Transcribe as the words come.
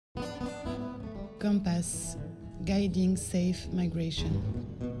Compass, guiding safe migration.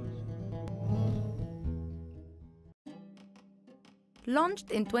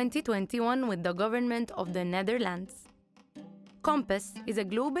 Launched in 2021 with the government of the Netherlands, Compass is a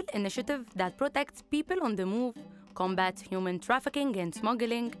global initiative that protects people on the move, combats human trafficking and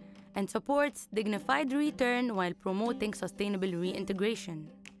smuggling, and supports dignified return while promoting sustainable reintegration.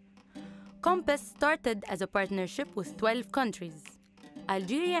 Compass started as a partnership with 12 countries.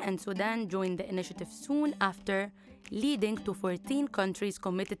 Algeria and Sudan joined the initiative soon after, leading to 14 countries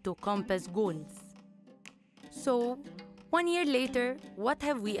committed to Compass goals. So, 1 year later, what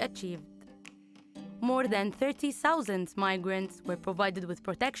have we achieved? More than 30,000 migrants were provided with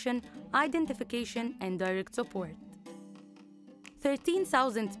protection, identification, and direct support.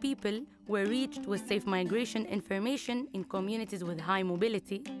 13,000 people were reached with safe migration information in communities with high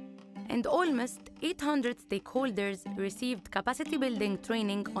mobility, and almost 800 stakeholders received capacity-building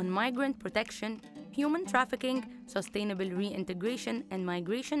training on migrant protection, human trafficking, sustainable reintegration, and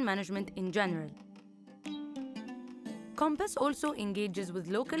migration management in general. Compass also engages with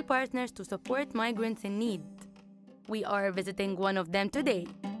local partners to support migrants in need. We are visiting one of them today.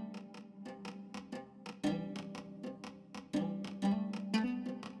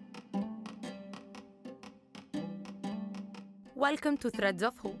 Welcome to Threads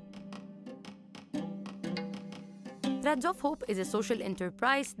of Hope. Threads of Hope is a social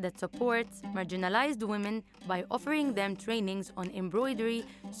enterprise that supports marginalized women by offering them trainings on embroidery,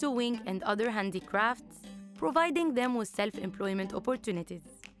 sewing, and other handicrafts, providing them with self-employment opportunities.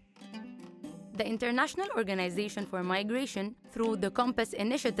 The International Organization for Migration, through the Compass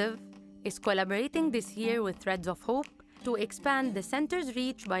Initiative, is collaborating this year with Threads of Hope to expand the center's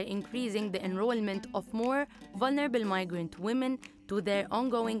reach by increasing the enrollment of more vulnerable migrant women to their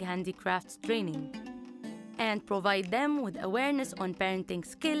ongoing handicrafts training, and provide them with awareness on parenting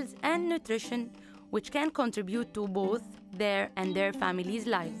skills and nutrition, which can contribute to both their and their families'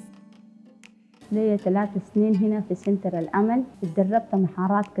 lives. لي 3 سنين هنا في سنتر الأمل. اتدربت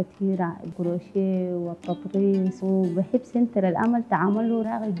مهارات كثيرة، الكروشيه والتطريز، وبحب سنتر الأمل، تعامله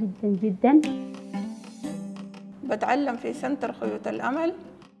راقي جدا جدا. بتعلم في سنتر خيوط الأمل،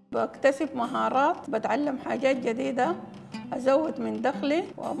 بكتسب مهارات، بتعلم حاجات جديدة، أزود من دخلي،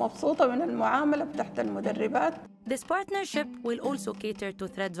 ومبسوطة من المعاملة تحت المدربات. This partnership will also cater to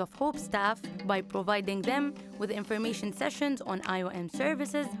Threads of Hope staff by providing them with information sessions on IOM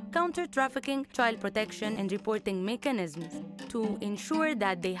services, counter-trafficking, child protection, and reporting mechanisms to ensure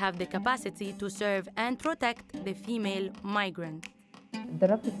that they have the capacity to serve and protect the female migrant.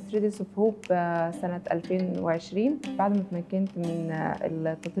 اتدربت في Threads of Hope سنة 2020 بعد ما تمكنت من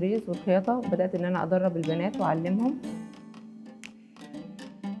التطريز والخياطة، وبدأت إن أنا أدرب البنات وأعلمهم.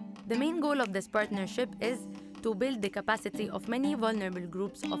 The main goal of this partnership is to build the capacity of many vulnerable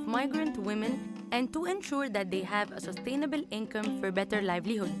groups of migrant women and to ensure that they have a sustainable income for better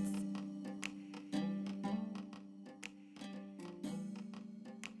livelihoods.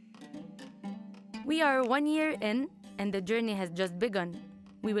 We are 1 year in, and the journey has just begun.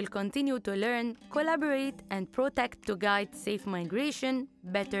 We will continue to learn, collaborate, and protect to guide safe migration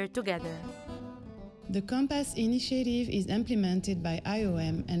better together. The Compass initiative is implemented by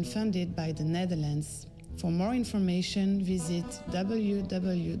IOM and funded by the Netherlands. For more information, visit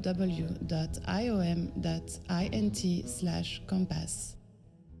www.iom.int/compass.